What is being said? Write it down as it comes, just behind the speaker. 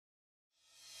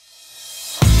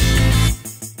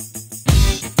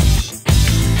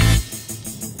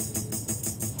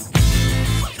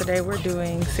today we're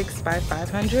doing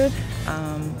 6x500.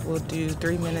 We'll do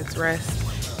 3 minutes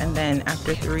rest, and then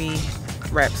after 3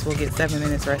 reps we'll get 7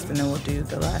 minutes rest, and then we'll do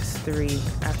the last 3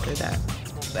 after that.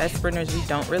 As sprinters, we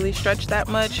don't really stretch that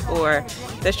much, or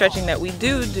the stretching that we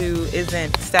do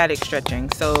isn't static stretching.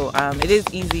 So it is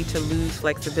easy to lose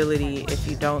flexibility if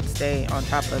you don't stay on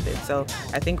top of it. So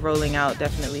I think rolling out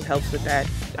definitely helps with that.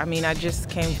 I mean, I just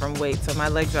came from weight, so my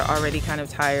legs are already kind of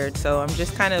tired. So I'm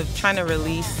just kind of trying to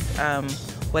release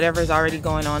whatever's already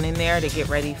going on in there to get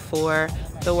ready for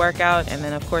the workout. And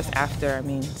then of course after, I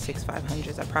mean,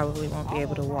 6x500s, I probably won't be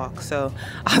able to walk. So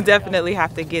I'll definitely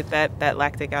have to get that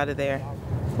lactic out of there.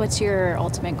 What's your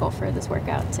ultimate goal for this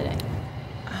workout today?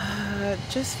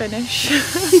 Just finish.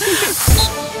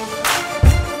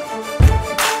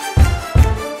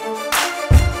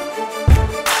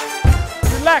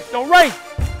 Relax, don't race.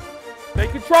 Stay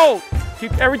controlled.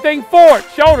 Keep everything forward.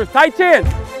 Shoulders, tight chin.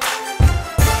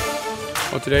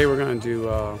 Well, today we're going to do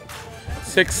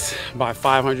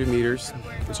 6x500 meters.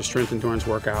 It's a strength endurance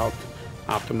workout.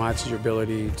 Optimizes your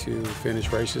ability to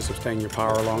finish races, sustain your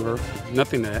power longer.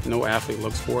 Nothing that no athlete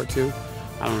looks forward to.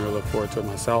 I don't really look forward to it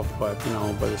myself, but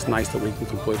it's nice that we can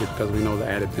complete it because we know the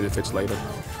added benefits later.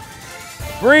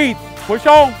 Breathe, push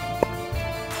on.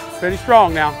 Finish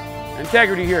strong now.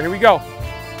 Integrity here, here we go.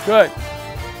 Good.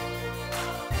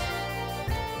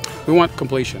 We want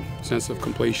completion, sense of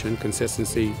completion,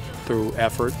 consistency through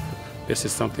effort. This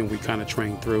is something we kind of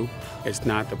train through. It's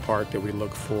not the part that we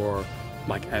look for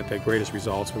like at the greatest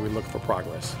results, but we look for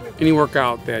progress. Any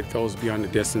workout that goes beyond the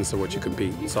distance of what you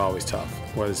compete is always tough,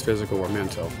 whether it's physical or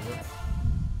mental.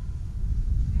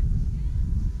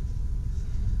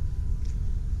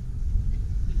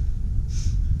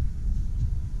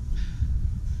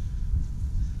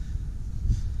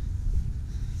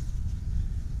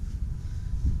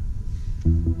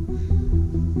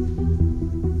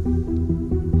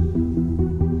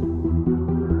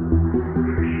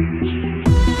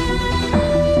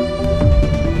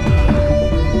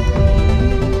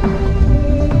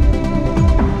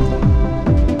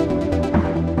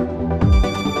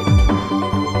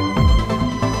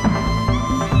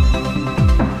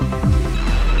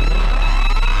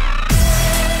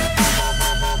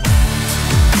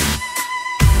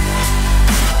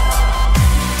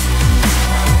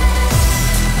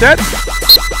 Set.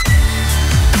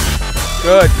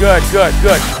 Good, good, good,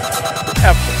 good.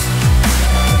 Effort.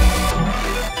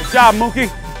 Good job, Mookie.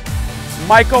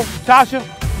 Michael, Natasha.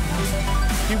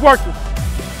 Keep working.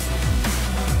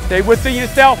 Stay within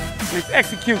yourself and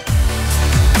execute.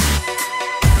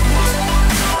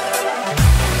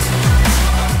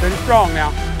 Pretty strong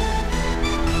now.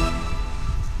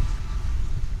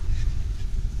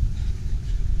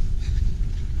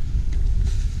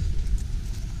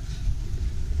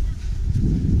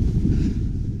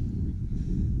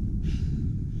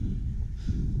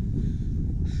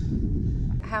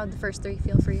 How'd the first 3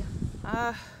 feel for you?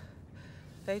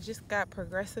 They just got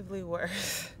progressively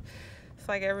worse. It's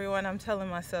like everyone, I'm telling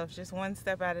myself, just one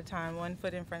step at a time, one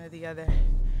foot in front of the other.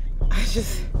 I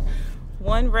just,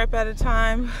 one rep at a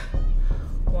time,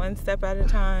 one step at a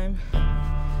time,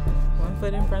 one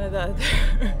foot in front of the other.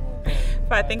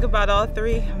 If I think about all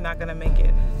 3, I'm not gonna make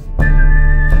it.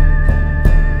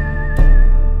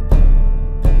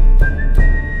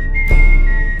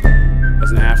 As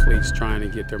an athlete's trying to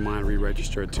get their mind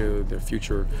re-registered to the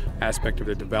future aspect of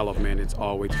their development, it's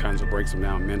always kinds of breaks them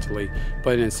down mentally.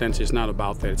 But in a sense, it's not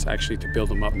about that. It's actually to build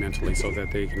them up mentally so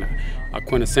that they can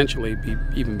quintessentially be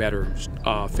even better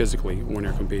physically when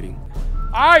they're competing.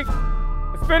 All right,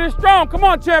 let's finish strong. Come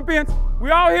on, champions. We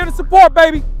all here to support,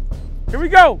 baby. Here we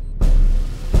go.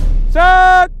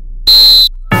 Set.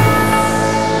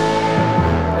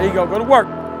 There you go. Go to work.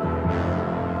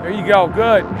 There you go.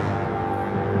 Good.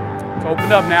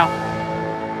 Open up now.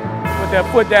 Put that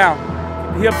foot down.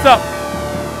 Keep the hips up.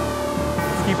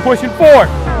 Let's keep pushing forward.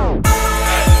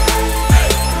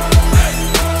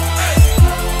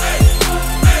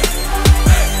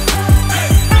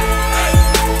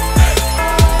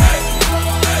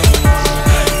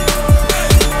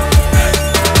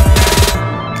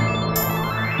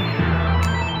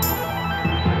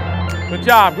 Good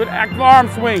job. Good active arm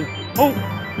swing. Move.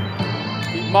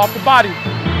 Keep them off the body.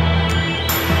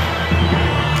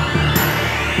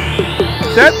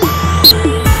 Set.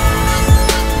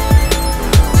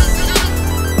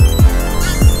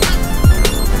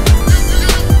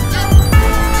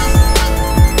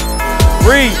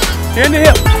 Breathe. Chin to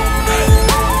hip.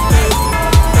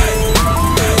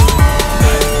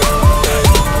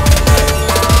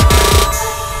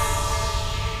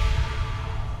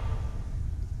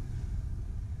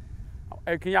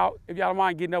 Hey, can y'all, if y'all don't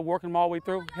mind getting up, working them all the way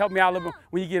through, help me out a little bit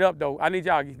when you get up, though. I need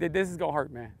y'all. This is going to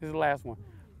hurt, man. This is the last one.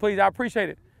 Please, I appreciate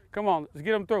it. Come on, let's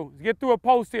get them through. Let's get through a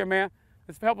post here, man.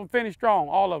 Let's help them finish strong,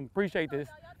 all of them. Appreciate this.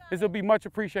 This will be much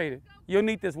appreciated. You'll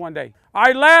need this one day. All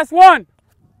right, last one.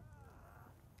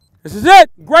 This is it.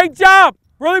 Great job.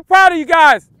 Really proud of you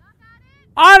guys.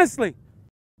 Honestly.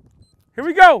 Here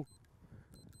we go.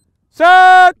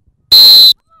 Set.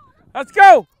 Let's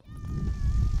go.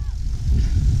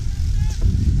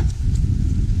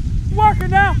 Working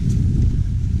now.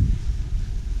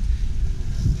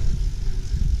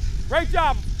 Great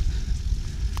job.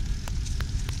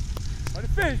 Let it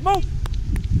finish. Move.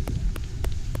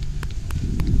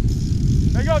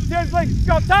 There you go, Tinsley. Let's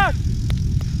go, Tosh.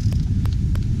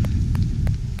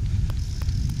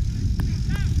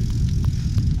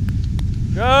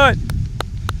 Good.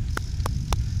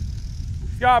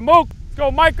 Let's go, Mook. Let's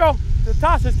go, Michael.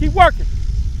 Natasha, keep working.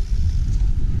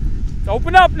 Let's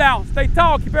open up now. Stay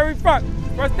tall. Keep every front.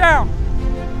 Press down.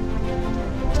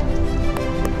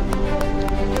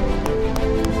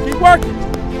 Keep working.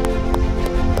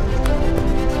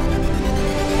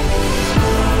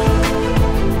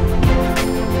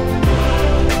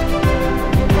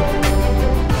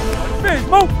 Finish.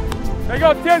 Move. There you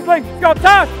go, Tinsley. Let's go,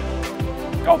 Tosh.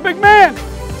 Go, big man.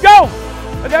 Go.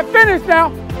 Let that finish now.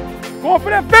 Going for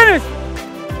that finish.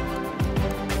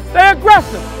 Stay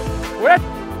aggressive.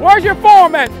 Where's your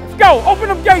form at? Let's go. Open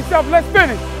them gates up. Let's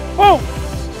finish. Boom.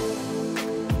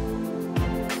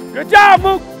 Good job,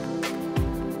 Mook.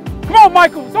 Come on,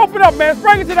 Michael. Let's open up, man. Let's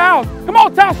bring it to the house. Come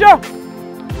on, Tasha.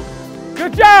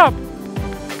 Good job.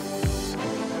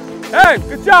 Hey,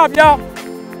 good job, y'all.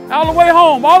 All the way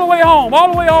home. All the way home.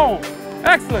 All the way home.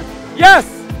 Excellent. Yes.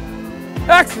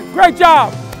 Excellent. Great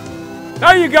job.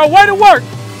 There you go. Way to work.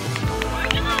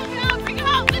 Bring it home, y'all. Bring it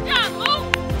home. Good job,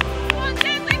 Luke. Come on,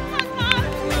 Tinsley. Come on, Todd.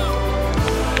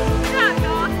 Good job,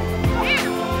 y'all.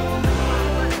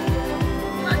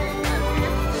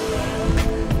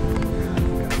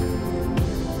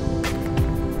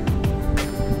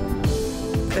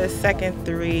 The second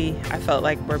three, I felt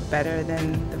like were better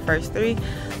than the first three,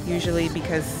 usually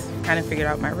because I kind of figured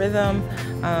out my rhythm.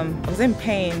 I was in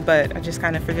pain, but I just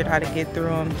kind of figured how to get through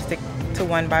them, stick to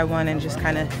one by one, and just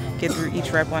kind of get through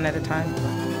each rep one at a time.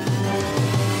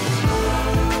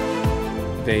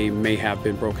 They may have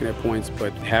been broken at points,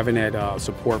 but having that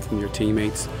support from your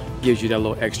teammates gives you that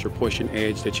little extra push and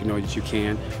edge that you know that you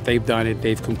can. They've done it,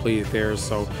 they've completed theirs,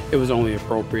 so it was only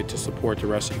appropriate to support the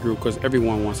rest of the group because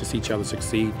everyone wants to see each other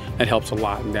succeed. That helps a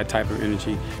lot, and that type of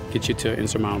energy gets you to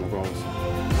insurmountable goals.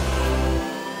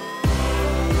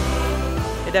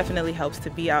 It definitely helps to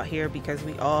be out here because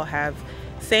we all have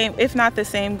same, if not the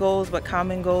same goals, but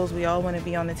common goals. We all want to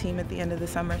be on the team at the end of the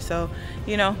summer. So,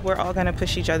 you know, we're all going to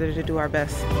push each other to do our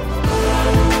best.